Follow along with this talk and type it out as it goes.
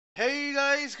Hey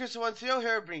guys, Chris130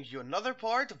 here, bringing you another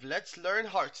part of Let's Learn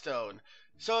Hearthstone.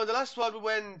 So in the last one we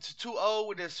went 2-0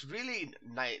 with this really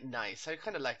nice, I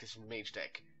kinda like this Mage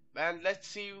deck. And let's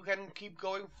see if we can keep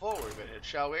going forward with it,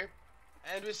 shall we?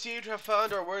 And we seem to have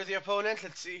found our worthy opponent.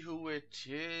 Let's see who it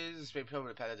is. Maybe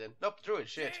probably Paladin. Nope, Druid,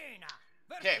 shit.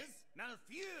 Okay.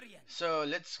 So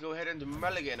let's go ahead and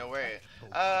mulligan away.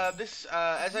 As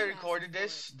I recorded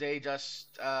this, they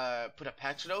just put a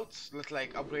patch note, looked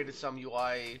like upgraded some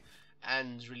UI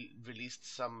and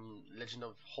released some Legend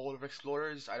of Hall of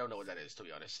Explorers. I don't know what that is, to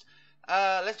be honest.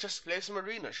 Let's just play some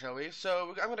arena, shall we?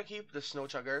 So I'm gonna keep the Snow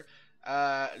Chugger.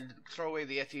 Throw away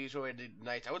the Yeti, throw away the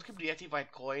Knight. I would keep the Yeti if I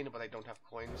had coin, but I don't have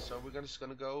coins, so we're just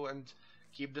gonna go and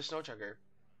keep the Snow Chugger.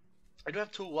 I do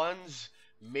have 2-1s.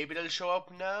 Maybe they'll show up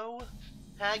now.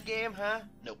 Huh, game, huh?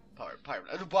 No, power.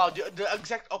 Wow, the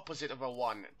exact opposite of a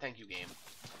 1. Thank you, game.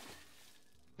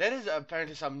 There is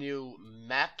apparently some new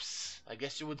maps, I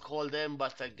guess you would call them,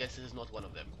 but I guess this is not one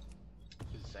of them.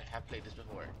 Because I have played this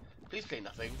before. Please play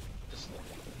nothing. Just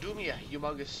do me a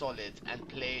humongous solid and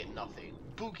play nothing.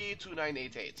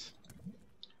 Pookie2988.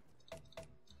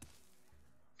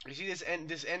 You see this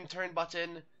end turn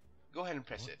button? Go ahead and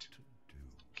press it.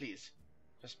 Please.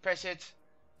 Just press it.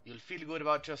 You'll feel good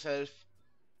about yourself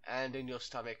and in your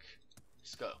stomach.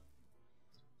 Let's go.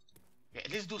 Okay,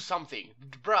 at least do something.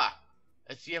 Bruh.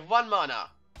 You have 1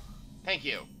 mana. Thank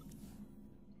you.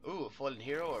 Ooh, Fallen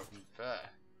Hero or...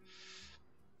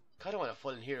 kinda want a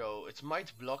Fallen Hero. It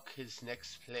might block his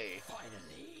next play.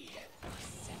 Finally, a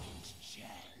second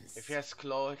chance. If he has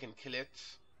Claw, he can kill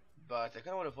it. But I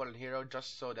kinda want a Fallen Hero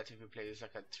just so that if he plays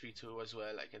like a 3-2 as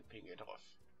well, I can ping it off.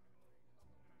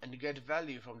 And get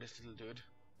value from this little dude.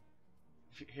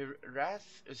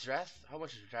 Wrath? Is Wrath? How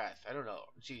much is Wrath? I don't know.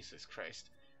 Jesus Christ.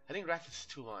 I think Wrath is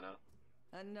 2 mana.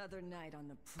 Another night on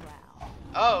the prowl.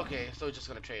 Oh, okay. So we're just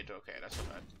gonna trade. Okay, that's not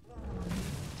bad.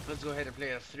 Let's go ahead and play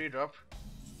a 3-drop.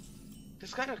 This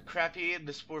is kind of crappy,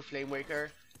 this poor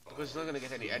Flamewaker, because it's not gonna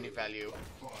get any value.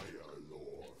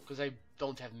 Because I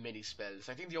don't have many spells.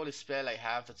 I think the only spell I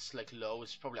have that's like low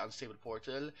is probably Unstable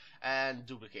Portal and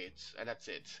Duplicate, and that's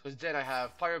it. Because then I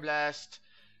have Pyroblast,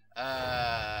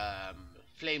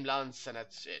 Flame Lance, and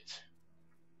that's it.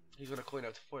 He's gonna coin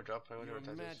out 4-drop. I wonder what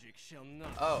that is.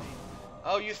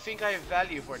 Oh, you think I have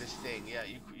value for this thing? Yeah,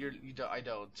 I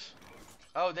don't.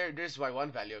 Oh, there's my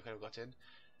 1 value I could have gotten.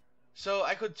 So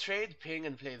I could trade ping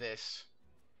and play this,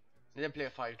 and then play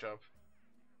a 5-drop.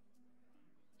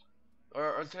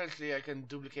 Or alternatively, I can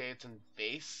duplicate and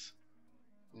base.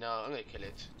 No, I'm gonna kill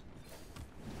it.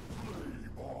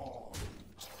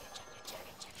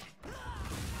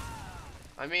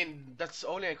 I mean, that's the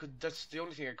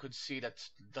only thing I could see that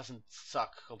doesn't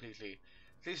suck completely.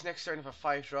 At least next turn I have a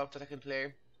 5-drop that I can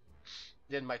play.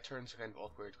 Then my turns are kind of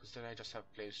awkward because then I just have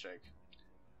Flame Strike.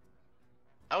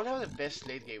 I don't have the best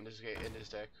late game in this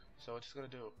deck, so what is gonna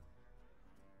do?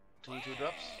 2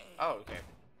 drops? Oh, okay.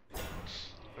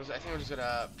 I think I'm just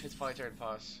gonna Pit Fighter and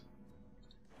pass.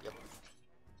 Yep.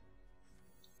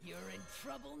 You're in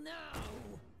trouble now.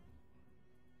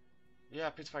 Yeah,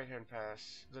 Pit Fighter and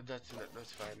pass.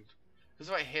 That's fine. Because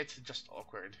if I hit, it's just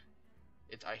awkward.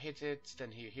 I hit it,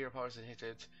 then he hero powers and hit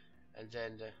it, and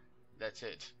then that's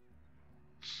it.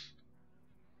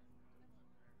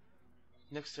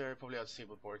 Next turn, probably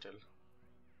Unstable Portal.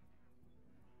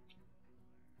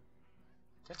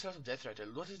 That's a lot of Death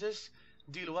Rattle. What is this?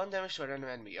 Deal 1 damage to a random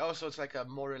enemy. Oh, so it's like a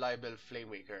more reliable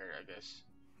Flamewaker, I guess.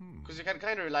 Because you can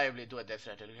kind of reliably do a Death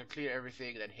Rattle. You can clear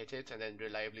everything, then hit it, and then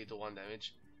reliably do 1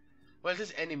 damage. Well,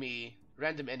 this enemy,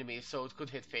 random enemy, so it could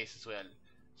hit face as well.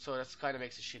 So that kind of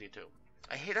makes it shitty too.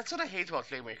 That's what I hate about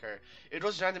Flamewaker. It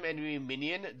was random enemy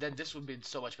minion, then this would be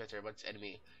so much better, but it's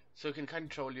enemy. So it can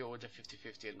control you with a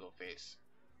 50-50 and go face.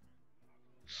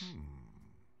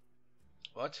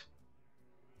 What?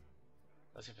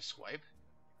 Let's have a swipe.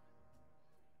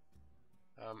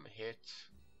 Hit.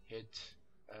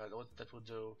 What that would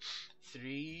do?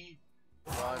 3,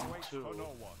 1, 2.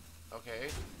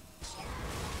 Okay.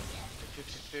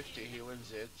 50-50, he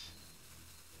wins it.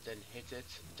 Then hit it.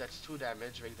 That's 2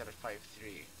 damage, making that a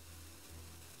 5-3.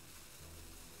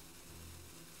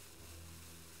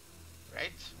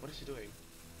 Right? What is he doing?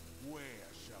 Where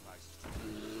shall I start?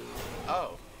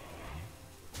 Oh.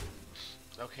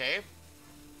 Okay.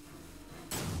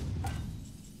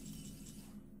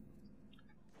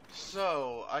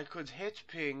 So, I could hit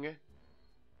ping.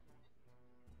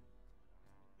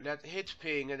 That hit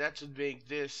ping, and that would make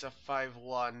this a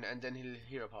 5-1, and then he'll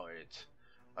hero power it.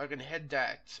 Or I can hit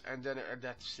that, and then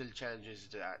that still challenges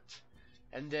that.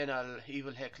 And then I'll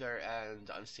Evil Heckler and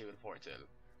Unstable Portal.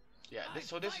 Yeah,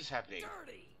 so this is happening.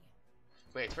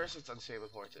 Wait, first it's Unstable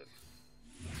Portal.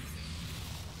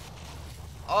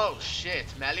 Oh shit,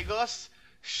 Malygos?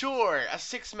 Sure, a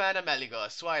 6 mana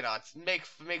Malygos. Why not?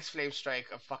 Makes Flame Strike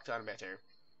a fuck ton better.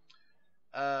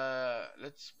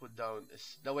 Let's put down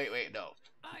this. No, wait, no.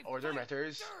 Order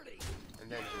matters,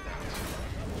 and then do that.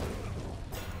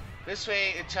 This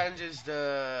way it challenges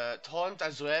the taunt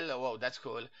as well. Oh, whoa, that's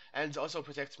cool, and also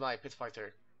protects my pit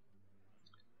fighter.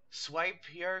 Swipe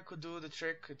here could do the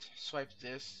trick. Could swipe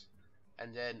this,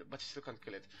 and then but you still can't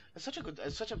kill it. It's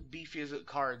such a beefy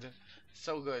card.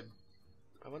 So good.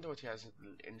 I wonder what he has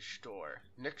in store.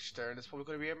 Next turn is probably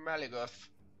gonna be a Malygos.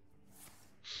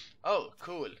 Oh,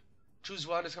 cool. Choose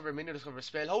one, discover a minion, discover a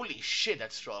spell. Holy shit,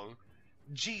 that's strong.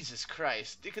 Jesus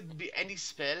Christ. It could be any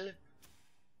spell.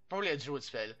 Probably a druid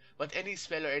spell. But any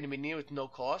spell or any minion with no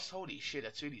cost. Holy shit,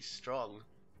 that's really strong.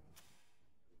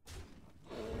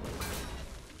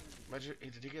 Imagine,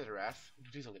 did he get a wrath?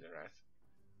 Please don't get a wrath.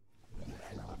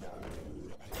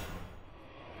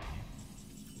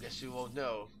 Guess you won't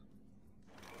know.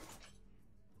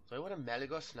 Do I want a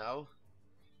Malygos now?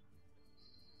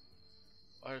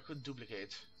 Or I could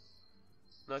duplicate.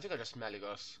 No, I think I just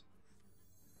Malygos.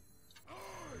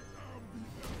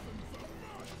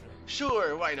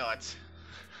 Sure, why not?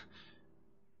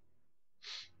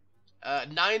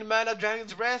 9 mana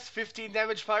Dragon's Breath, 15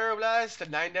 damage Pyroblast, and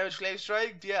 9 damage Flame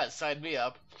Strike? Yeah, sign me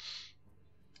up.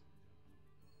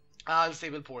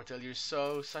 Unstable Portal, you're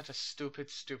such a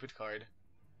stupid card.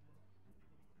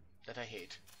 That I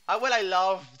hate. Well, I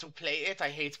love to play it, I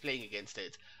hate playing against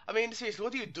it. I mean, seriously,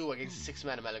 what do you do against a 6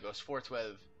 mana Malygos,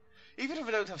 4/12? Even if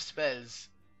I don't have spells,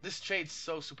 this trades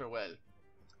so super well.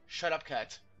 Shut up,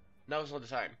 cat. Now's not the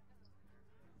time.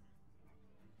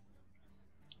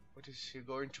 What is he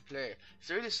going to play?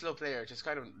 He's a really slow player, which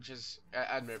is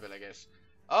admirable, I guess.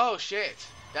 Oh shit,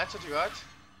 that's what you got?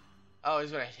 Oh,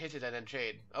 he's gonna hit it and then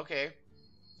trade. Okay.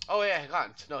 Oh yeah, he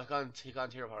can't. No, he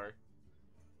can't hero power.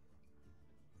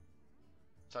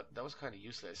 That was kind of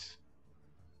useless.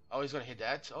 Oh, he's gonna hit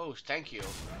that? Oh, thank you.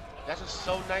 That was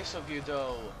so nice of you,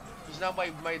 though. Because now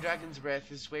my Dragon's Breath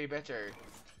is way better.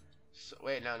 So,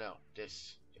 wait, no.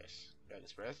 This. Yes.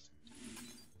 Dragon's Breath.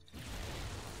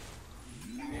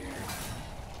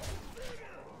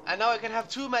 And now I can have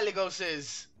 2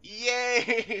 Malygoses!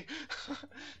 Yay!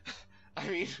 I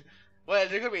mean, well,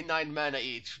 they're gonna be 9 mana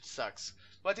each, which sucks.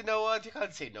 But you know what? You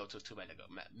can't say no to 2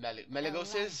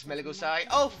 Malygoses. Malygosai.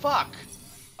 Oh, fuck!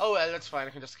 Oh well, that's fine,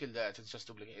 I can just kill that, it's just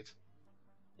duplicate.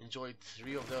 Enjoyed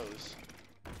 3 of those.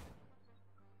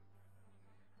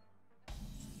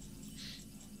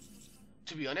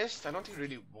 To be honest, I don't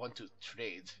really want to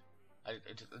trade. I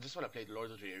just want to play Lord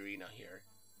of the Arena here.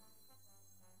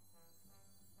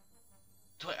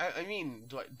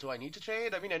 Do I need to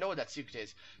trade? I mean, I know what that secret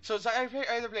is. So I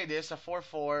either play this, a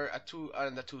 4/4, a 2,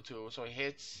 and a 2/2, so he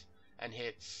hits, and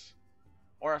hits.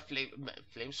 Or a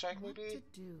Flame Strike, maybe?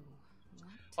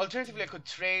 Alternatively, I could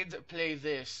trade, play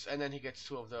this, and then he gets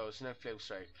 2 of those, and then Flame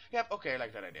Strike. Yep, okay, I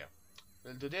like that idea.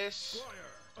 We'll do this,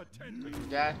 we'll do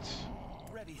that,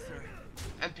 Ready, sir.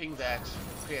 and ping that,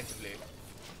 preemptively.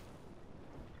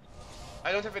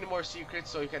 I don't have any more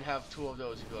secrets, so you can have 2 of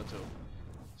those if you want to.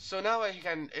 So now he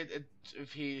can,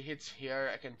 if he hits here,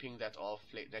 I can ping that off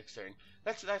late next turn.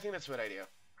 I think that's a good idea.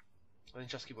 And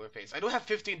just keep away face. I do have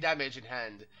 15 damage in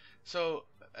hand, so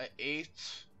 8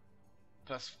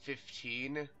 plus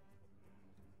 15.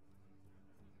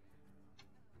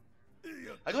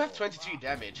 I do have 23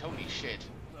 damage. Holy shit!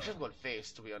 I should have gone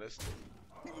face, to be honest.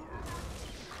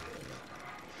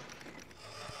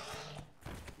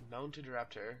 Mounted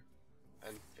Raptor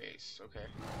and face. Okay,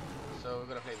 so we're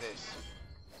gonna play this.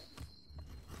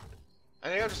 I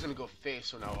think I'm just gonna go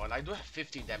face from now on. I do have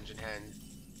 15 damage in hand.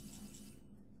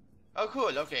 Oh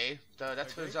cool, okay. That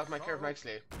fills out my curve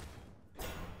nicely.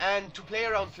 And to play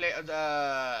around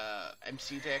the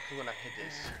MC deck, we're gonna hit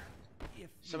this.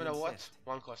 Summon a what?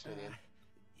 1 cost minion.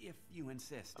 If you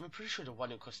insist. I'm pretty sure the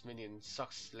 1 cost minion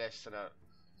sucks less than a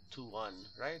 2/1,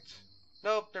 right?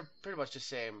 No, they're pretty much the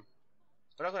same.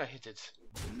 But I'm gonna hit it.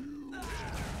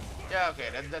 Yeah, okay,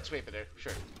 that's way better,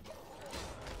 sure.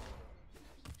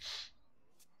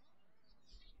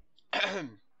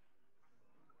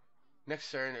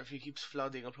 Next turn, if he keeps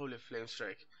flooding, I'll probably Flame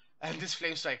Strike. And this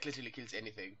Flame Strike literally kills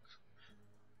anything.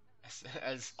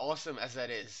 As awesome as that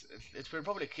is, it will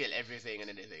probably kill everything and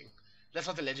anything. That's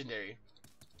not a legendary.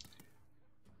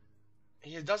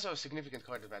 He does have a significant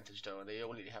card advantage though, and they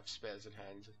only have spells in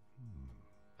hand.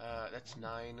 That's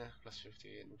 9 plus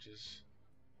 15, which is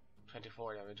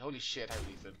 24 damage. Holy shit, I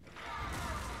believe it.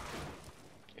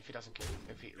 If he doesn't kill,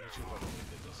 if he won't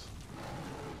kill this.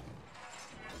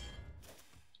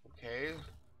 Okay.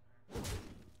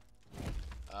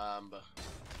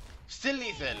 Still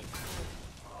lethal.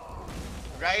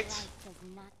 right? Life does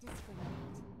not discriminate.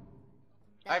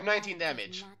 I have That 19 life does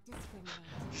damage. not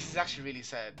discriminate. This is actually really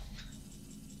sad.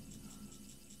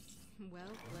 Well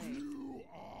played.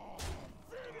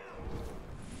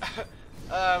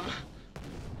 um,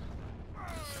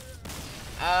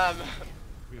 um,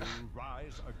 Will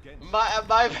rise against my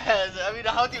bad. I mean,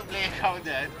 how do you play around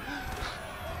that?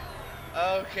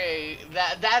 Okay,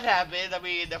 that happened. I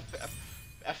mean,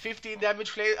 a 15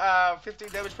 damage play, 15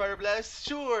 damage fire blast.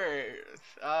 Sure.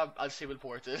 Unstable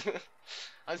portal.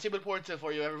 Unstable portal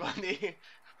for you, everybody.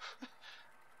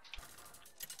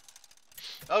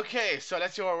 Okay, so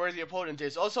let's see where the opponent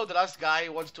is. Also, the last guy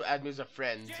wants to add me as a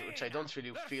friend, which I don't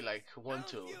really feel like want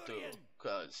to do,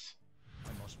 cause.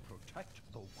 I must protect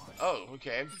the wild. Oh,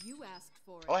 okay. You asked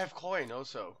for it. Oh, I have coin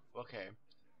also. Okay,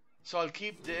 so I'll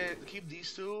keep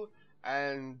these two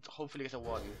and hopefully get a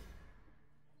 1.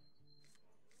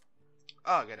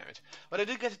 Oh, damn it! But I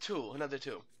did get a 2, another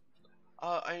 2.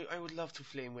 I would love to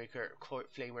Flamewaker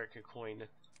coin,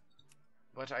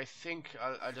 but I think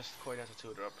I'll just coin as a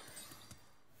 2-drop.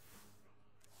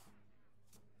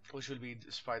 Which will be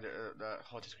the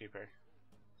Haunted Creeper.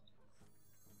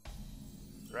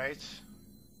 Right?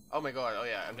 Oh my god, oh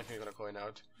yeah, I'm definitely gonna coin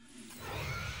out.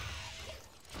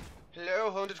 Hello,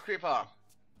 Haunted Creeper!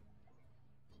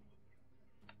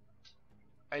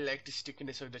 I like the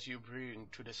stickiness that you bring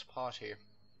to this party.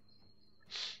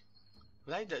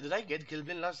 Did I get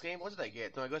Gilblin last game? What did I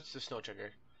get? No, I got the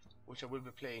Snowchugger, which I will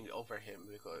be playing over him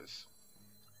because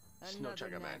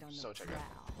Snowchugger, man, Snowchugger.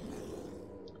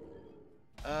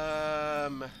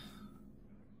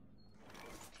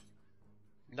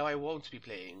 Now I won't be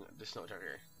playing the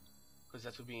Snowchugger because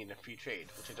that would be in a free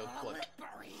trade, which I don't want.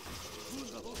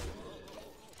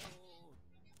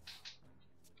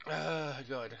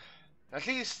 Good. At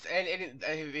least, and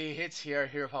if he hits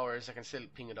hero powers, I can still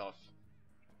ping it off.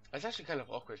 That's actually kind of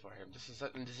awkward for him. This is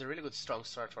a really good strong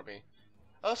start for me.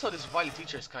 Also, this Violet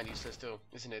Teacher is kind of useless too,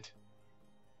 isn't it?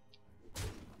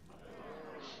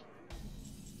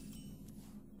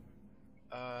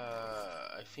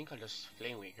 I think I'll just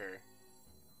Flame Waker.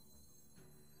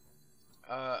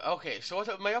 Okay, so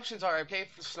what my options are: I play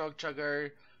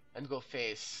Snowchugger and go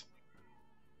face.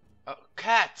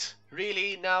 Cat,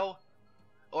 really now?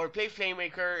 Or play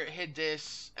Flamemaker, hit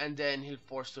this, and then he'll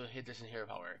force to hit this in hero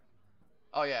power.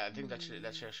 Oh yeah, I think that's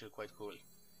actually quite cool.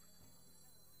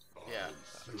 Yeah,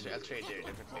 I'll trade there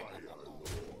definitely.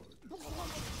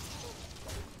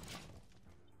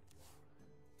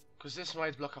 Because this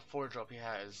might block a 4-drop he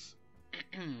has,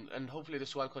 and hopefully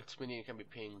this one-cut minion can be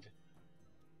pinged,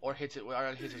 or hit it. Or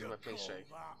I'll hit it with my play strike.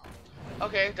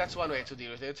 Okay, that's one way to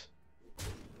deal with it.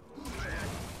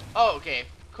 Oh, okay,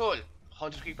 cool.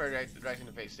 Haunted Creeper right in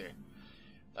the face there.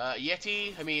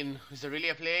 Yeti, I mean, is there really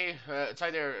a play? It's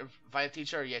either Violet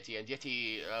Teacher or Yeti, and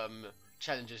Yeti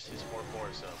challenges his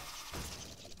 4/4, so.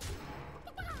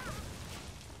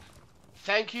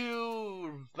 Thank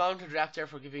you, Mounted Raptor,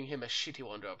 for giving him a shitty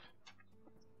 1-drop.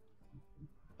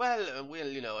 Well,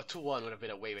 you know, a 2/1 would have been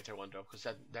a way better 1-drop, because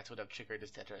that would have triggered his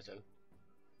Tetrazzle.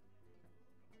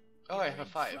 Oh, I have a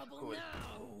 5, cool.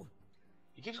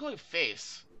 He keeps going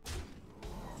face.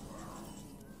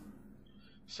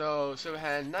 So,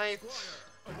 Silverhand Knight,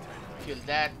 kill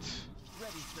that.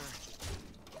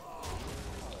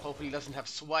 Hopefully he doesn't have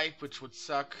swipe, which would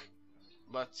suck.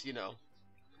 But, you know.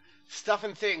 Stuff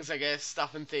and things, I guess.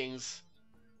 Stuff and things.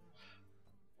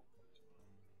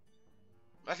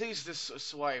 At least this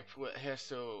swipe has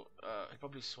to, I'll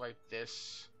probably swipe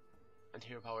this and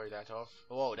hero power that off.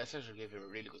 Whoa, that's actually gave him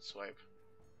a really good swipe.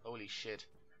 Holy shit.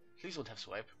 Please don't have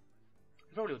swipe.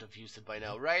 He probably would have used it by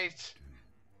now, right?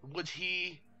 Would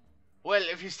he? Well,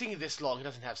 if he's thinking this long, he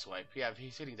doesn't have swipe. Yeah, if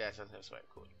he's hitting that, he doesn't have swipe.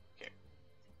 Cool. Okay.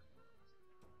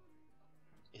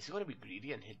 Is he gonna be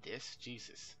greedy and hit this?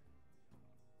 Jesus.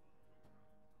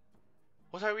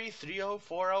 What are we? 3-0?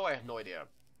 4-0? I have no idea.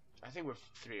 I think we're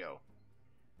 3-0.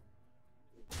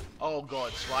 Oh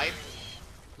god, swipe?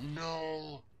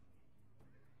 No.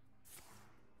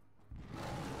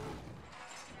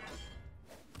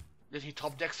 Did he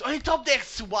top deck? Oh, he top deck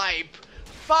swipe!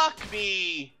 Fuck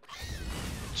me!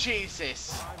 Jesus.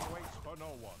 Time waits for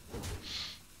no one.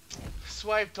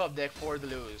 Swipe top deck for the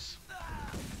lose.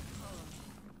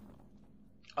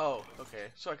 Oh,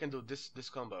 okay. So I can do this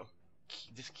combo.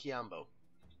 This Kiambo.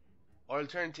 Or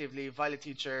alternatively, Violet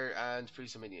Teacher and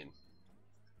freeze a minion.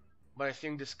 But I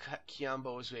think this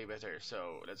Kiambo is way better,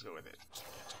 so let's go with it.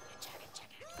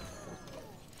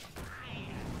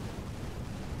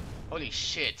 Holy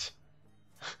shit.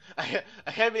 I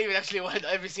can't believe it actually went,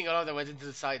 every single one that went into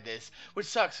the side this. Which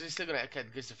sucks, so he's still gonna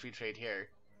get the free trade here.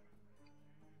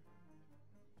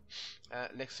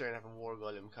 Next turn I have a War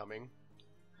Golem coming.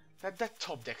 That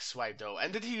top deck swipe though,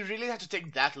 and did he really have to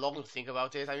take that long to think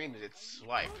about it? I mean, it's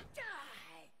swipe. Die.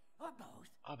 Or both.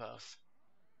 Or both.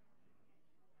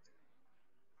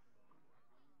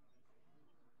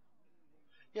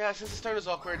 Yeah, since his turn is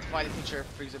awkward, Violet Teacher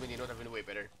frees him and would have been way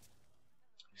better.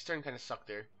 His turn kinda sucked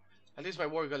there. At least my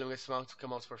War Golem gets to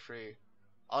come out for free.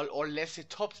 Or unless he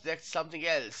top decked something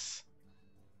else.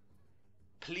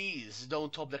 Please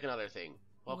don't top deck another thing.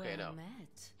 Okay, well no.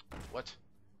 met. What?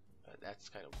 That's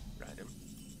kind of random.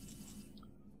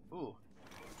 Ooh.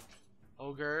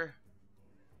 Ogre.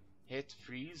 Hit,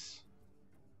 freeze.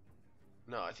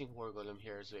 No, I think War Golem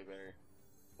here is way better.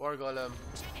 War Golem.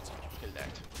 Kill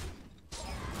that.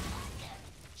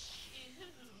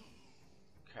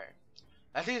 Okay.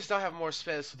 At least now I have more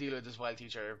spells to deal with this Wild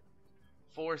Teacher.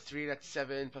 4, 3, that's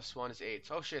 7, plus 1 is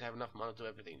 8. Oh shit, I have enough mana to do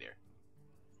everything there.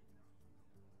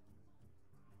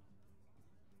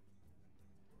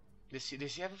 Does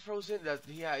he have a frozen?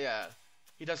 Yeah.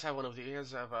 He does have one of the. He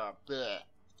does have a.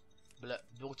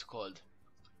 What's it called?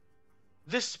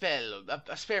 This spell,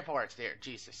 a spare part there.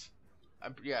 Jesus.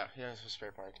 Yeah, he has a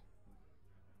spare part.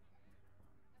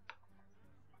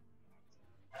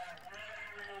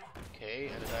 Okay,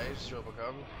 Anodize,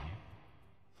 Robocom.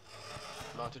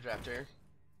 Mounted Raptor.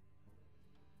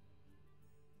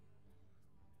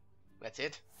 That's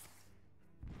it.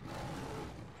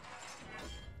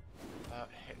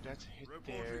 That's a hit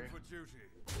there.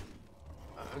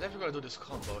 I'm definitely gonna do this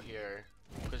combo here,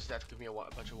 because that could give me a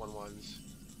bunch of 1/1s.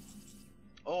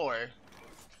 Or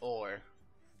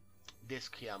this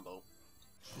combo.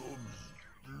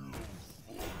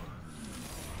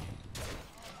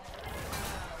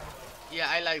 Yeah,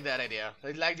 I like that idea.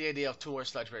 I like the idea of 2 more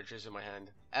Sludge Belchers in my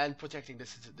hand and protecting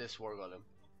this War Golem,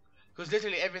 because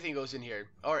literally everything goes in here.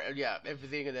 Or yeah,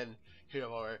 everything, and then Hero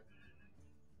Power.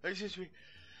 Excuse me.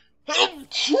 Oh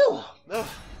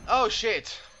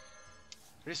shit.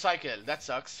 Recycle, that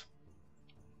sucks.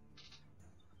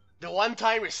 The one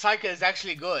time recycle is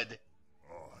actually good.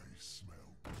 I smell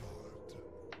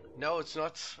blood. No, it's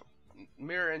not.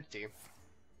 Mirror empty.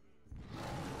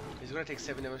 He's gonna take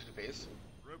 7 damage to the face.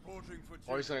 Reporting for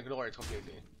Or he's gonna ignore it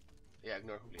completely. Yeah,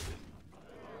 ignore it completely.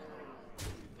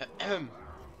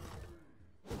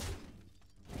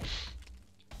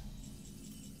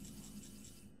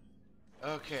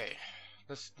 Okay,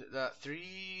 that's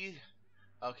 3.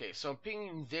 Okay, so I'm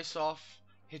pinging this off,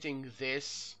 hitting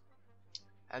this,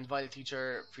 and Violet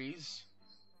Teacher freeze.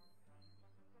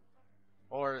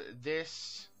 Or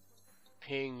this,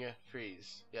 ping,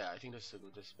 freeze. Yeah, I think this is a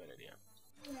better idea.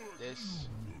 This,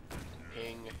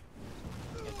 ping,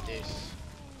 hit this,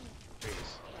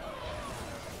 freeze.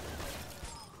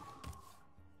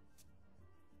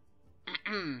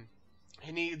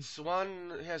 He needs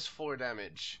 1. He has 4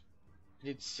 damage. He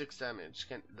needs 6 damage.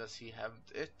 Does he have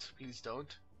it? Please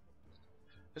don't.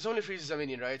 This only freezes a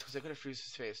minion, right? Because I could have freezed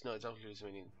his face. No, it only freezes a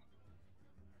minion.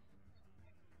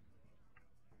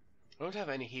 I don't have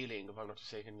any healing, if I'm not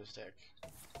mistaken, in this deck.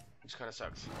 Which kinda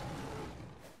sucks.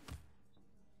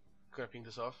 Could I ping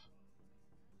this off?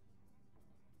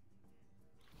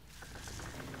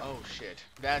 Oh shit.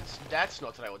 That's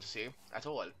not what I want to see. At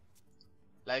all.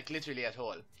 Like, literally at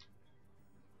all.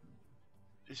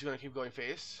 Is he gonna keep going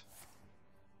face?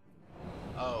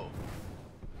 Oh.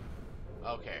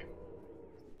 Okay.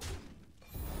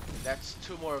 That's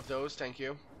 2 more of those, thank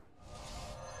you.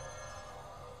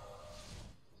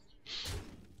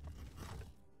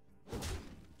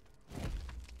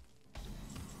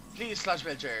 Please, Sludge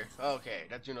Belcher. Okay,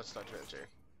 that do not Sludge Belcher.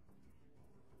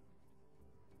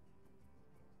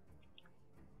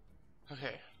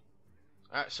 Okay.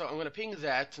 Alright, so I'm gonna ping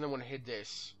that, and I'm gonna hit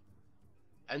this.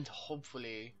 And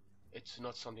hopefully, it's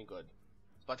not something good.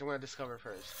 But I'm gonna discover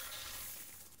first.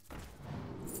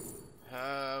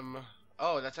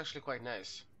 Oh, that's actually quite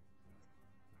nice.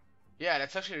 Yeah,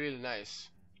 that's actually really nice.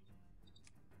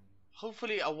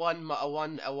 Hopefully a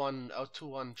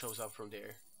 2/1 shows up from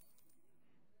there.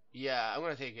 Yeah, I'm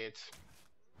gonna take it.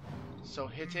 So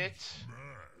hit it.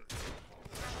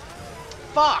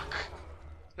 Fuck!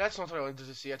 That's not what I wanted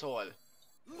to see at all.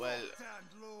 Well,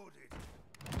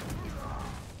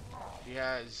 he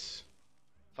has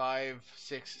 5,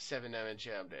 6, 7 damage.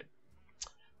 Yeah, I'm dead.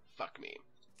 Fuck me.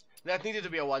 That needed to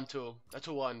be a 1/2. A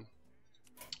 2/1.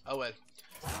 Oh well.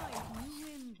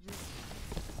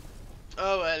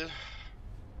 Oh well.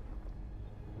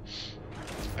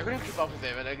 I couldn't keep up with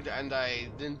him, and I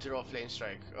didn't draw Flame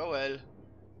Strike. Oh well.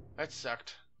 That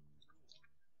sucked.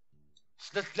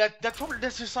 So that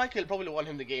recycle probably won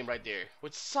him the game right there.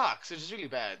 Which sucks. It's just really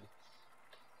bad.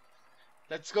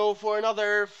 Let's go for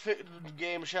another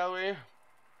game, shall we?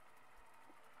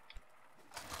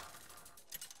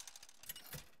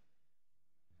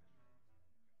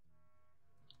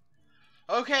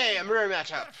 Okay, a mirror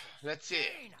matchup. Let's see.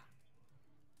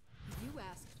 You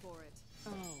asked for it.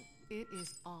 Oh, it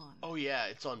is on. Oh yeah,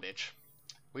 it's on, bitch.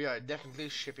 We are definitely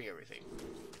shipping everything.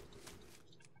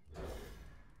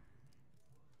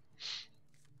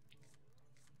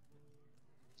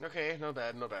 Okay, not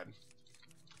bad, not bad.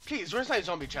 Please, where's my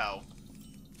zombie chow?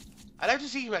 I'd like to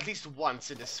see him at least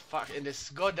once in this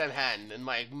goddamn hand, in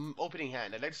my opening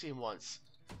hand. I'd like to see him once.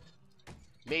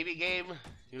 Maybe game,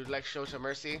 you'd like to show some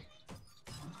mercy.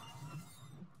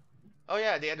 Oh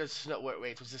yeah, the end of snow.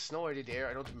 Wait, was the snow already there?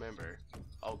 I don't remember.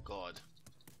 Oh god.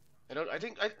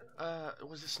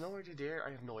 Was the snow already there?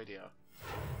 I have no idea.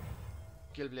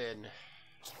 Gilblin.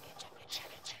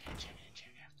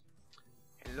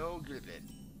 Hello, Gilblin.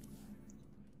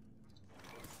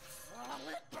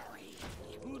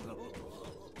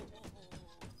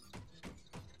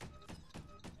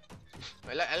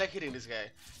 I like hitting this guy.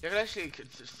 You can actually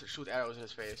shoot arrows in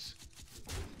his face.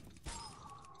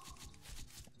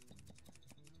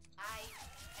 I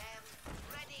am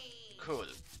ready. Cool.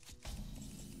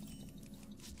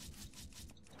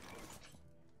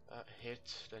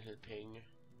 Hit, then he'll ping.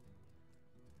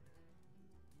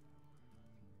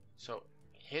 So,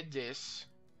 hit this,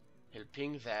 he'll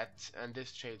ping that, and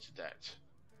this trades that.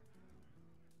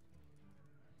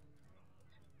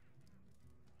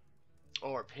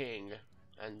 Or ping,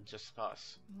 and just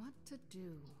pass. What to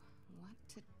do? What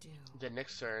to do? The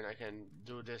next turn I can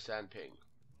do this and ping.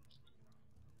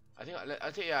 I think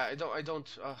yeah,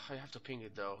 I have to ping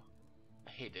it though.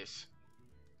 I hate this.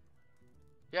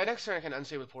 Yeah, next turn I can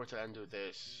unsable portal and do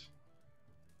this.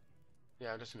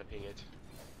 Yeah, I'm just gonna ping it.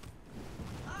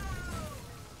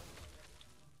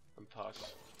 And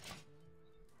pass.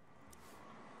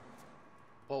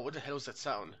 Whoa, what the hell was that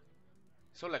sound?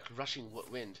 So like rushing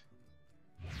wind.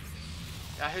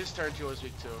 Yeah, his turn too was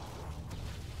weak too.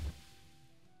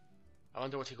 I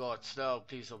wonder what he got. No,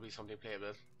 please don't be something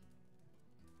playable.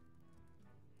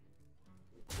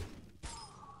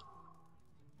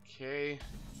 Okay,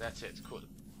 that's it. Cool.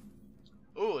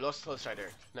 Ooh, lost Close Rider.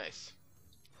 Nice.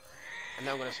 And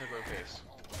now I'm gonna circle face.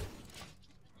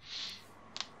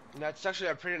 That's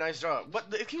actually a pretty nice draw.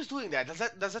 But it keeps doing that. Does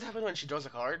that happen when she draws a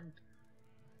card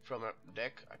from a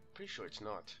deck? I'm pretty sure it's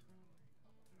not.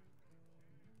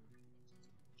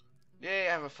 Yay,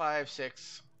 I have a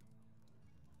 5/6.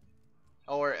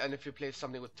 And if you play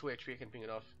something with 2 HP, you can ping it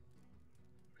off,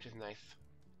 which is nice.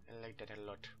 I like that a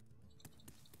lot.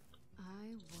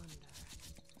 I wonder.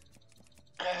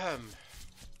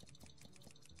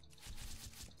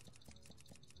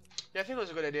 Yeah, I think it was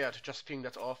a good idea to just ping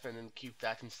that off and then keep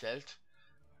that in stealth,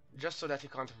 just so that he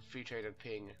can't have a free trade and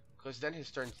ping. Because then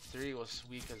his turn 3 was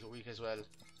weak as well,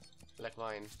 like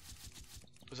mine.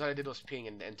 Because all I did was ping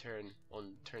and turn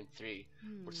on turn 3,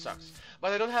 which sucks.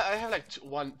 But I have like two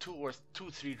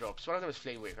 3-drops. One of them is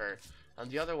Flame Waker,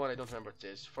 and the other one I don't remember what it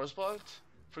is. Frostbolt,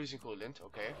 Freezing Coolant,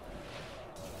 okay.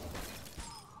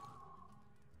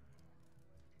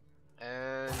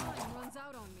 And Time runs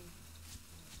out on me.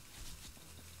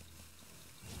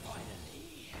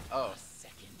 oh,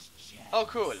 oh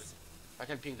cool. I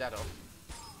can ping that off.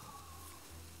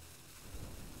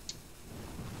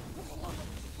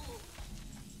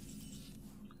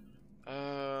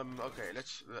 Okay,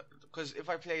 because if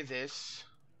I play this,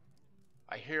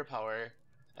 I hear power,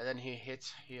 and then he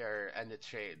hits here and it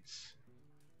trades.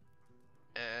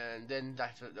 And then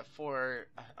that's a 5/4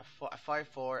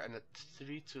 and a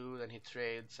 3/2, then he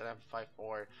trades, and I have a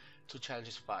 5/4, 2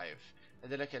 challenges 5.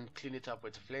 And then I can clean it up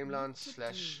with Flame Lance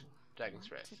 / Dragon's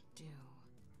Breath.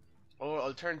 Or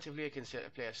alternatively, I can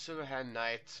play a Silverhand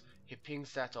Knight, he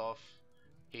pings that off,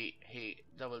 he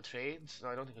double trades. No,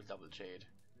 I don't think he'll double trade.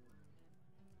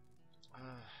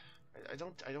 I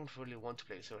don't really want to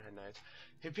play Silverhand Knight.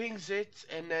 He pings it,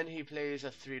 and then he plays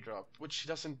a 3-drop, which he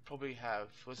doesn't probably have.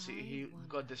 He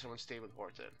got this from Unstable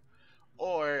Portal.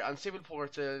 Or Unstable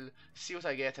Portal, see what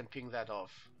I get and ping that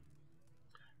off.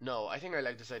 No, I think I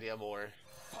like this idea more.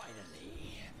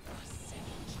 Finally, a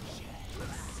second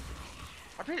chance.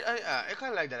 I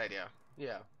kind of like that idea.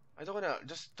 Yeah, I don't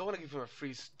wanna give him a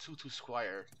free 2/2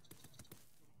 Squire.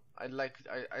 I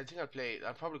think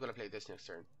I'm probably gonna play this next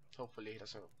turn. Hopefully he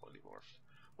doesn't have a polymorph,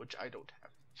 which I don't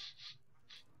have.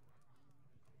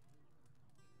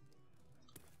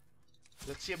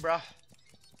 Let's see, bruh.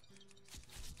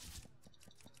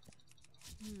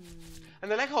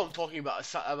 And I like how I'm talking about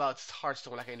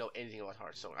Hearthstone like I know anything about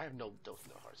Hearthstone. I have no don't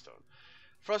know Hearthstone.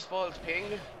 Frostbolt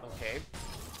ping. Okay.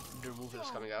 The removal is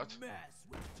coming out.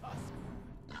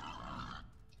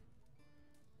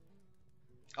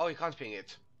 Oh, he can't ping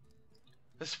it.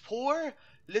 This poor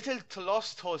little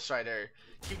lost Toast Rider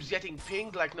keeps getting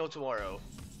pinged like no tomorrow.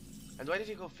 And why did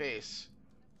he go face?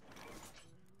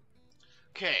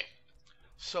 Okay,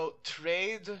 so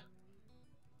trade.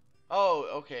 Oh,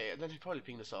 okay. Then he probably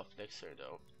ping this off next turn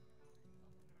though.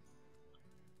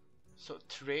 So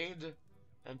trade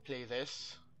and play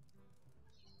this.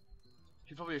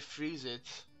 He'll probably freeze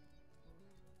it.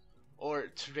 Or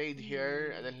trade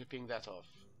here and then he'll ping that off.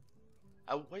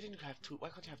 Why didn't you have two? Why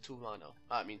can't you have 2 mana?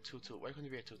 I mean 2/2. Why can't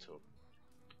you be a 2/2?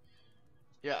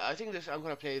 Yeah, I think this. I'm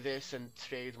gonna play this and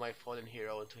trade my fallen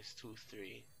hero into his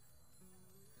 2/3.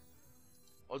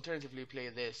 Alternatively, play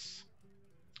this,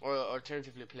 or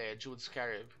alternatively play a Jude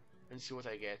Scarab and see what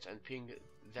I get and ping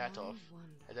that off,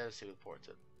 and then see with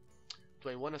Portal. Do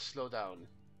I want to slow down?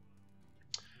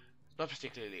 Not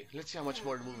particularly. Let's see how much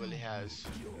more removal he has.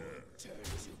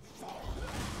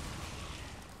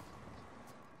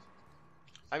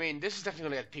 I mean, this is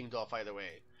definitely gonna get pinged off either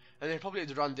way, and he'll probably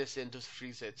run this in to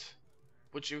freeze it.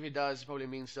 Which if he does, probably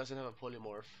means he doesn't have a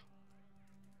polymorph.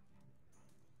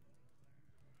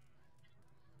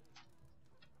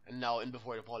 And now in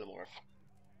before the polymorph.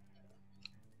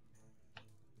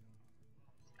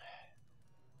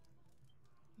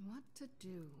 What to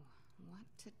do? What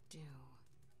to do?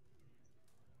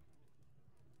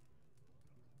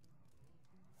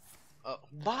 Oh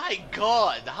my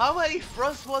god! How many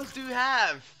frost walls do you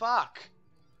have? Fuck!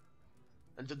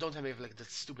 And don't have me like the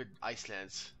stupid ice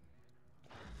lands.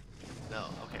 No,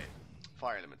 okay.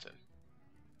 Fire elemental.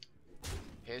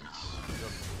 Hit your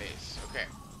face. Okay.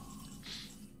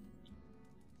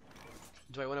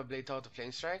 Do I want to blade out the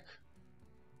flame strike?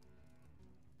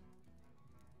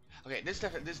 Okay, this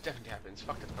definitely happens.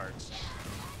 Fuck that card.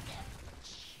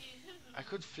 I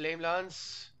could flame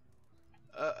lance.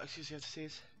 Excuse me, I have to see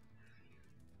it.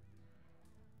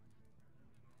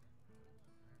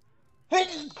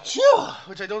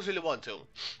 Which I don't really want to.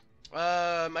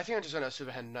 I think I'm just gonna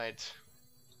Superhand Knight.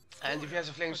 And if he has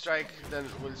a Flame Strike, then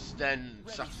we'll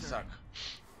suck.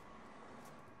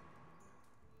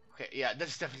 Okay, yeah,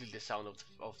 that's definitely the sound of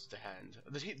the hand.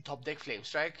 Does he top deck Flame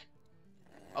Strike?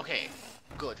 Okay,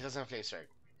 good. He doesn't have Flame Strike.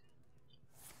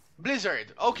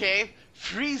 Blizzard. Okay,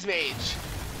 Freeze Mage.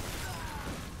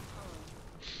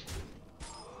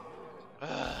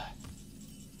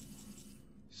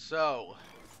 So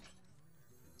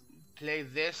play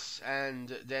this and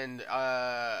then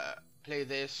play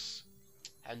this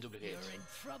and duplicate. You're in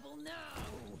trouble now.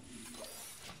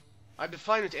 I'd be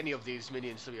fine with any of these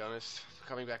minions, to be honest,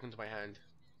 coming back into my hand.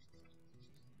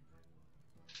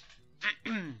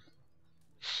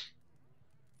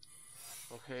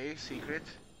 Okay, secret.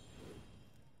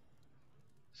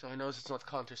 So he knows it's not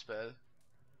counterspell.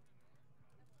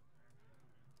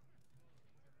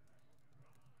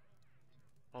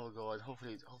 Oh god,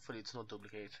 hopefully it's not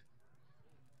duplicate.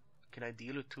 Can I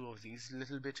deal with 2 of these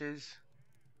little bitches?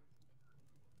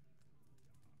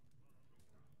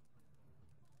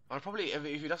 I'll probably, if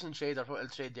he doesn't trade, I'll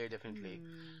trade there definitely.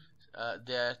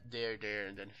 There,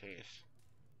 and then face.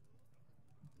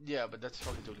 Yeah, but that's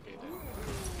probably duplicated.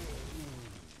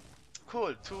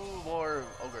 Cool, 2 more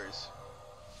ogres.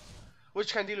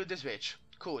 Which can deal with this bitch.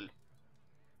 Cool.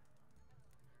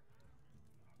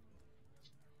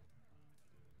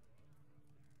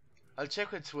 I'll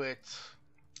check it with,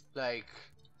 like,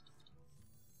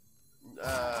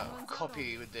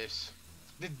 copy with this.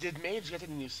 Did Mage get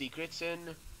any new secrets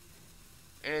in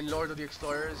Lord of the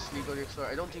Explorers, League of the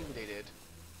Explorers? I don't think they did.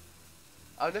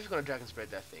 I'm definitely gonna Dragon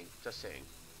Spread that thing, just saying.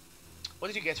 What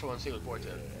did you get for 1 single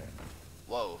portal?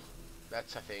 Whoa,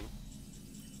 that's a thing.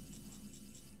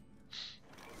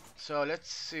 So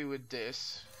let's see with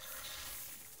this.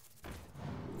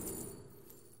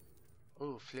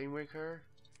 Oh, Flamewaker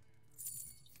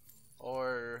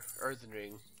or Earthen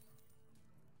Ring.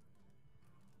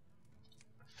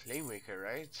 Flamewaker,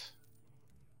 right?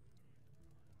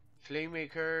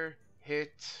 Flamewaker,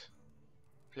 hit,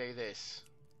 play this.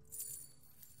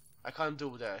 I can't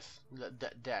do that. I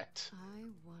wonder.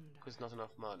 Because not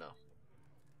enough mana.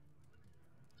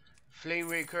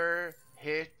 Flamewaker,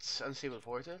 hit, Unstable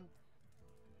Portal.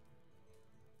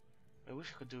 I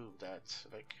wish I could do that.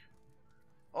 Like,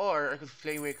 or I could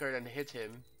Flamewaker and hit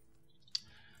him.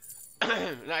 No,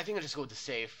 I think I'll just go with the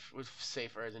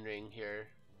safe Earthen Ring here.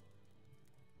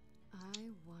 I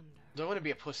wonder. Do I want to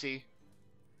be a pussy?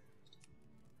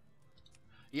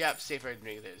 Yep, safe Earthen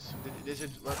Ring it is. This is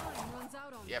what?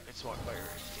 Yep, it's more better.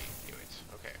 Do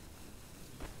it. Okay.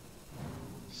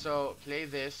 So play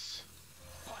this.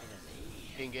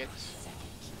 Ping it.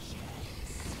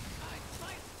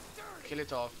 Kill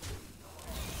it off.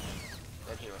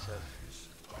 Then heal myself.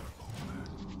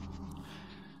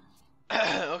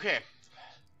 Okay.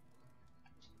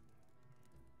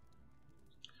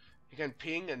 can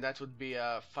ping, and that would be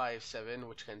a 5/7,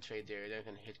 which can trade there. Then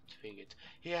can hit ping it.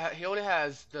 He only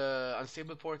has the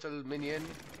unstable portal minion,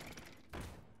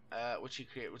 which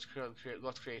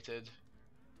got created.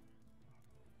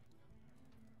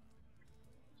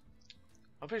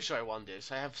 I'm pretty sure I won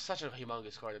this. I have such a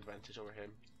humongous card advantage over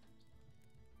him.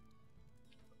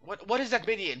 What is that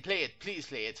minion? Play it, please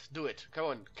play it. Do it. Come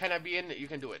on. Can I be in? You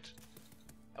can do it.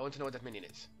 I want to know what that minion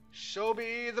is. Show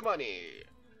me the money.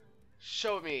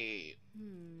 Show me.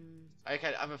 I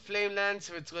have a flame lance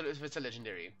if it's a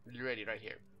legendary. Ready right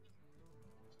here.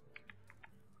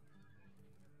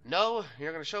 No, you're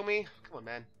not gonna show me? Come on,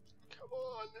 man. Come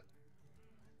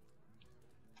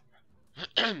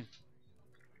on.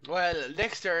 Well,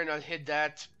 next turn I'll hit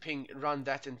that, ping, run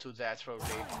that into that probably,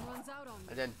 Runs out on me.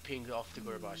 and then ping off the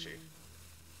Gurabashi.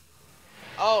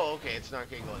 Oh, okay, it's not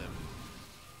King Golem.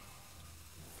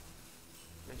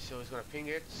 So he's gonna ping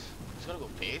it. He's gonna go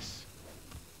pace.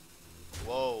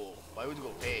 Whoa, why would you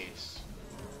go pace?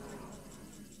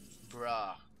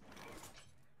 Bruh.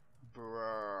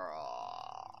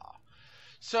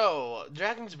 So,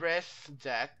 Dragon's Breath,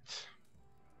 that.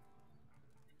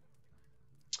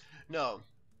 No,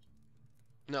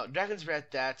 Dragon's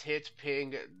Breath, that, hit,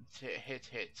 ping,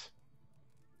 hit.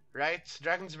 Right?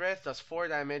 Dragon's Breath does 4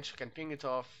 damage, can ping it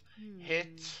off,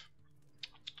 hit.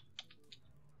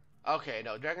 Okay,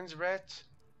 no, Dragon's Breath,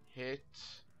 hit,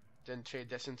 then trade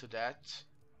this into that.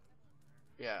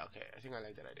 Yeah, okay, I think I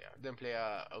like that idea. Then play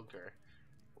a Ogre.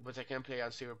 But I can play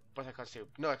Unstable, but I can't stay.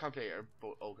 No, I can't play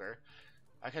Ogre.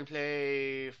 I can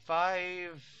play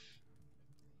 5.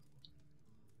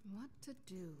 What to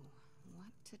do?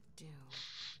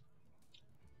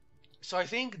 So I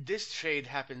think this trade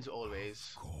happens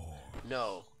always.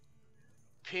 No.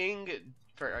 Ping.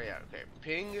 Oh yeah, okay.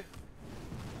 Ping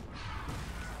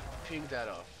that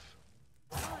off.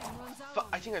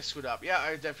 I think I screwed up. Yeah,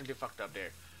 I definitely fucked up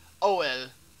there. Oh well.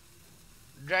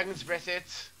 Dragon's Breath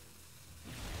it.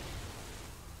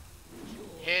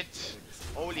 Hit.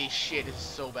 Holy shit, it's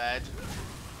so bad.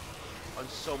 On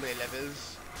so many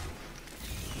levels.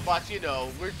 But you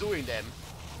know, we're doing them.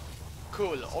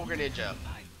 Cool, Ogre Ninja.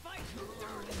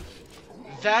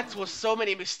 That was so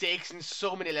many mistakes in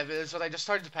so many levels, but I just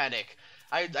started to panic.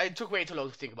 I took way too long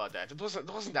to think about that. It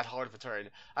wasn't that hard of a turn.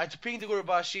 I had to ping the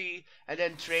Gurubashi, and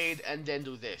then trade, and then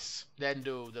do this. Then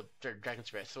do the Dragon's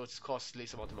Breath, so it's cost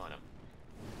least amount of mana.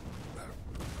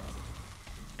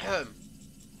 Then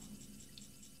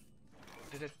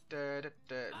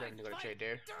you're gonna trade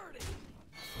there.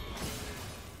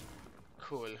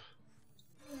 Cool.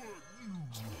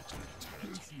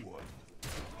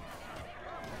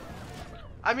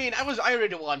 I mean, I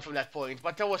already won from that point,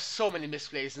 but there was so many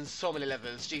misplays and so many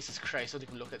levels. Jesus Christ, don't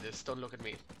even look at this. Don't look at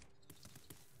me.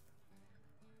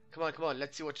 Come on,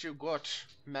 let's see what you got,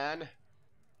 man.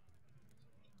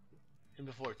 And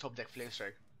before, top deck Flame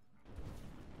Strike.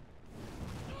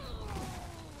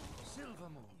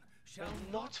 Shall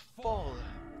not fall.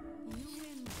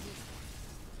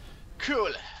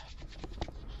 Cool.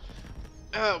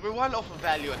 We won off of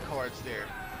value and cards there.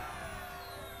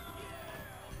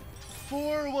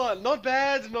 4-1, not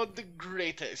bad, not the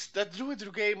greatest. That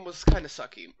Druid game was kinda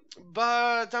sucky.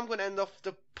 But I'm gonna end off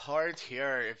the part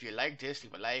here. If you like this,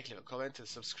 leave a like, leave a comment, and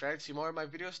subscribe to see more of my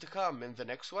videos to come. In the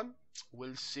next one,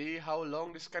 we'll see how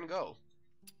long this can go.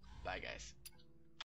 Bye guys.